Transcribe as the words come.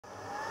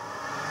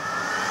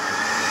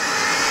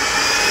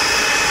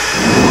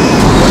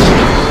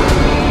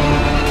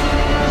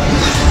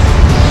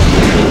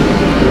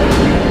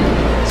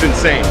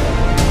insane.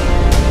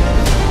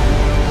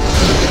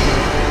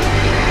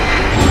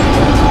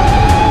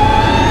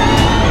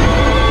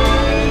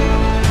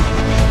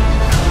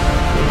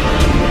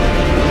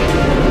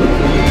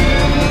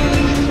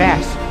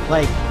 Fast,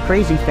 like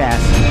crazy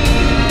fast.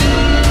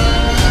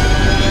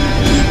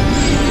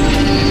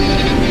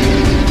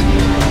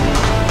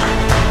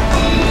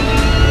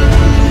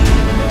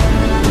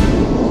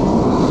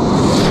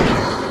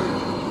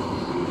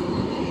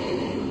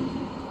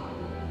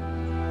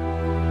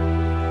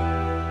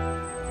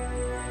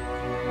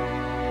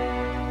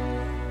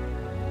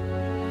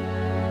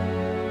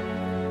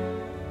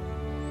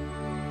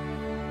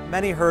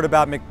 Many heard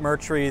about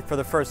McMurtry for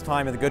the first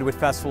time at the Goodwood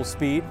Festival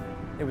Speed.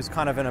 It was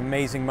kind of an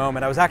amazing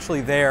moment. I was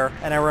actually there,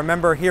 and I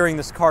remember hearing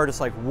this car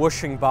just like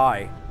whooshing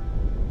by.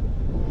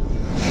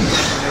 And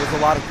there was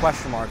a lot of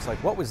question marks,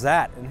 like what was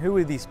that, and who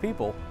are these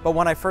people? But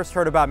when I first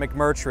heard about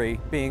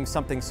McMurtry being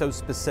something so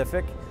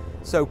specific,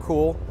 so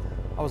cool,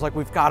 I was like,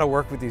 we've got to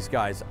work with these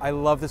guys. I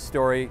love the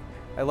story,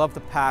 I love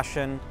the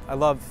passion, I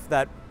love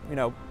that, you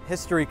know,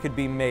 history could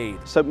be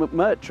made. So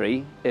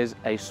McMurtry is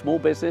a small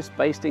business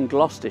based in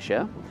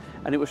Gloucestershire,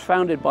 and it was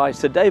founded by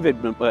Sir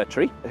David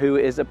McMurtry, who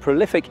is a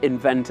prolific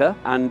inventor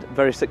and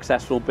very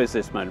successful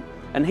businessman.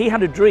 And he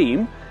had a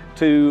dream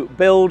to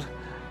build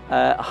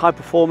a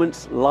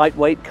high-performance,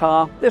 lightweight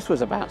car. This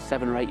was about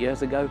 7 or 8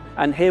 years ago.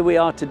 And here we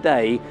are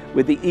today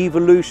with the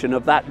evolution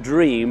of that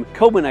dream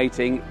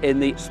culminating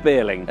in the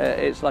Spéirling.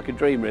 It's like a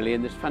dream really,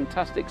 in this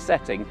fantastic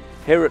setting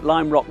here at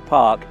Lime Rock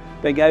Park,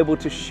 being able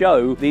to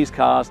show these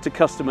cars to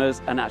customers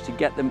and actually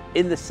get them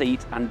in the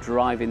seat and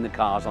driving the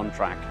cars on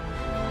track.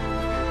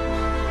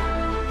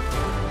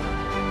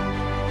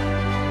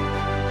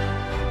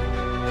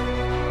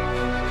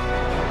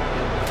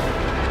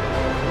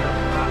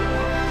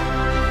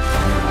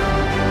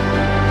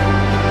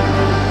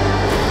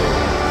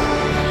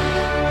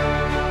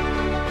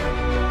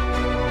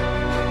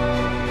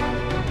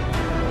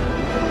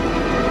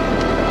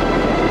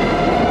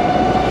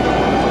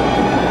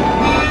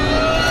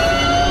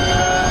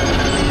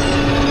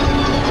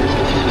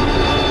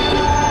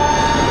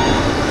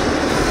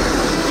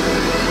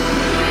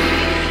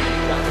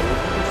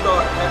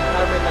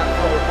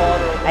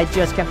 I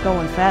just kept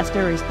going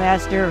faster and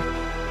faster.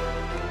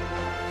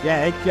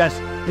 Yeah,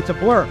 it's a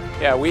blur.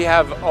 Yeah, we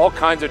have all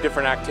kinds of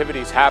different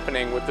activities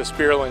happening with the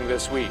Spéirling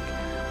this week.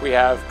 We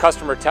have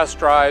customer test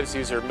drives.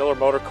 These are Miller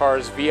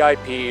Motorcars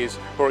VIPs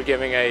who are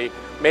giving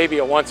maybe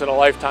a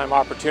once-in-a-lifetime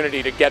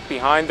opportunity to get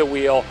behind the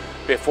wheel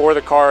before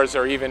the cars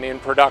are even in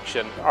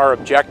production. Our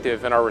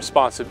objective and our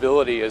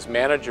responsibility as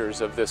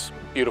managers of this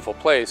beautiful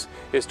place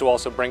is to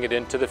also bring it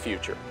into the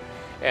future.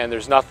 And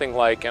there's nothing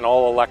like an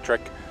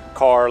all-electric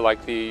car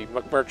like the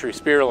McMurtry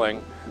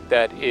Spéirling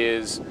that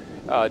is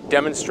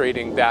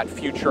demonstrating that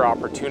future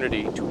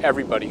opportunity to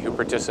everybody who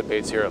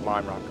participates here at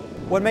Lime Rock.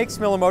 What makes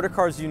Miller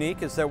Motorcars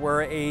unique is that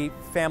we're a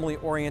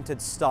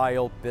family-oriented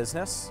style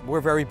business.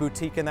 We're very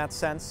boutique in that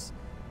sense.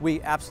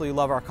 We absolutely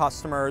love our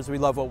customers, we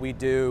love what we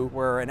do.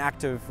 We're an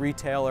active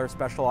retailer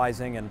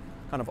specializing in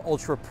kind of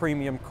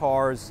ultra-premium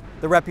cars.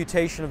 The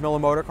reputation of Miller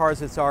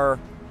Motorcars, it's our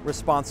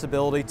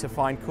responsibility to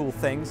find cool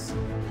things.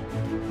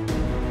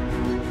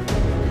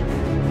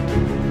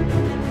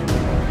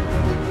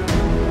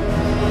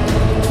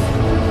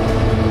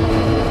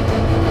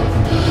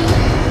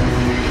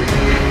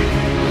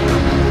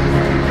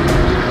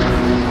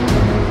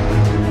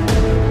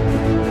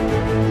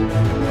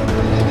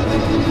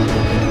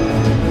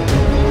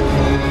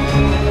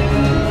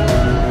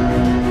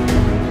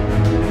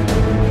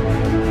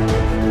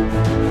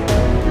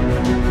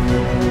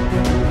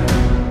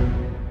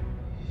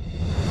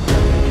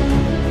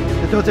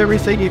 It does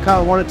everything you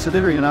kind of want it to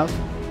do, you know.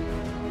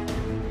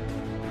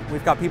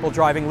 We've got people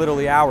driving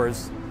literally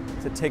hours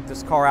to take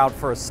this car out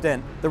for a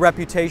stint. The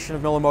reputation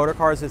of Miller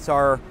Motorcars, it's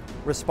our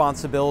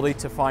responsibility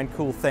to find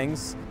cool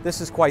things.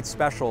 This is quite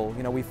special.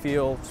 You know, we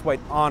feel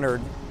quite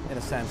honored, in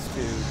a sense,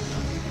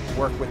 to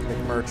work with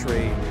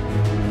McMurtry.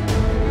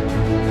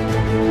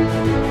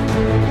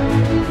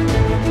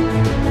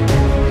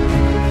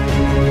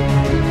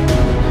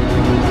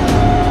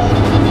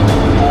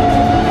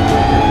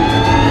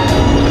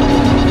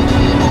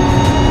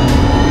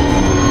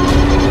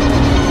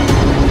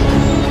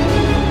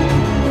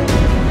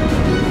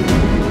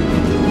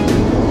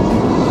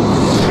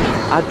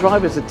 Our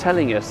drivers are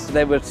telling us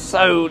they were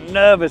so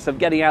nervous of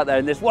getting out there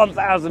in this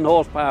 1,000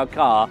 horsepower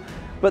car,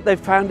 but they've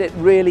found it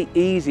really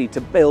easy to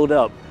build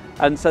up.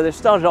 And so they've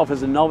started off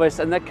as a novice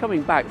and they're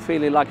coming back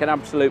feeling like an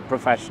absolute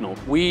professional.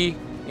 We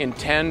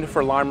intend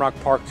for Lime Rock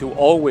Park to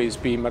always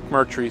be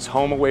McMurtry's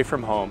home away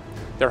from home.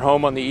 They're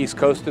home on the East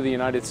Coast of the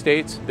United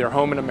States, they're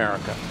home in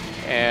America.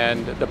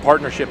 And the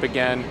partnership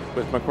again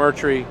with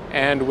McMurtry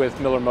and with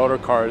Miller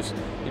Motorcars,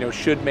 you know,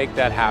 should make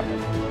that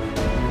happen.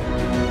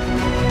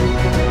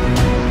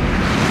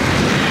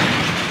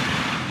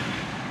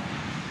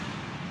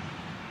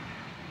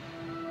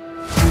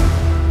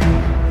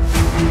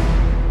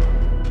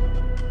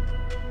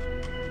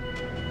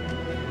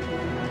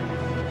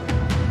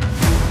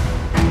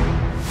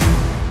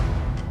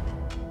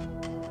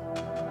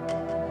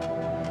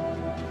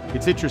 You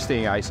It's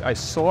interesting, I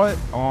saw it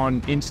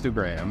on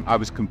Instagram. I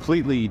was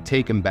completely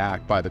taken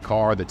back by the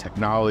car, the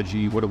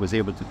technology, what it was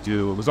able to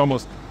do. It was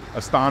almost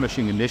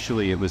astonishing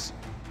initially. It was,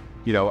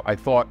 you know, I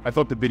thought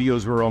the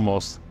videos were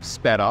almost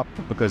sped up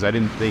because I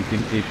didn't think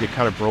it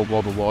kind of broke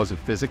all the laws of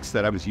physics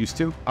that I was used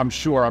to. I'm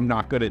sure I'm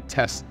not going to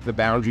test the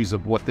boundaries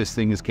of what this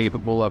thing is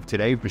capable of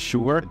today, for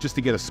sure. Just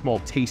to get a small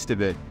taste of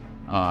it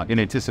in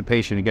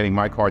anticipation of getting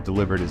my car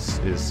delivered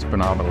is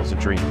phenomenal. It's a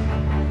dream.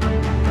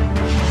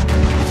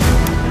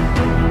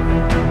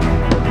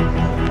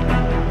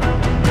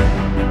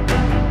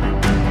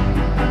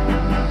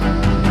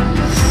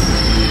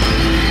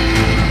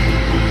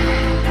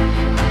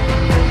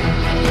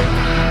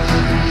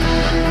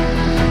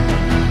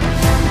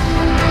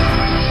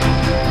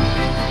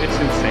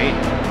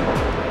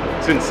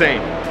 It's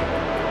insane.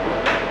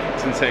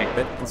 It's insane.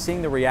 And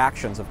seeing the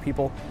reactions of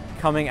people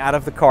coming out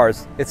of the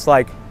cars, it's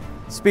like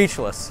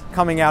speechless.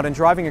 Coming out and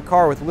driving a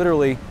car with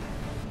literally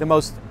the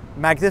most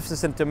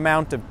magnificent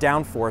amount of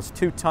downforce,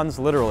 2 tons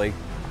literally.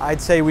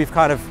 I'd say we've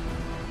kind of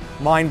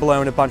mind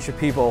blown a bunch of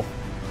people.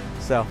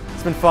 So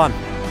it's been fun.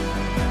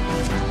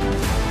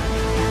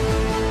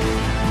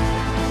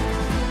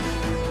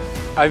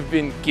 I've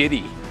been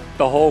giddy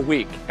the whole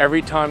week.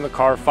 Every time the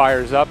car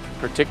fires up,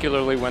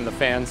 particularly when the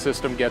fan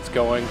system gets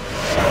going.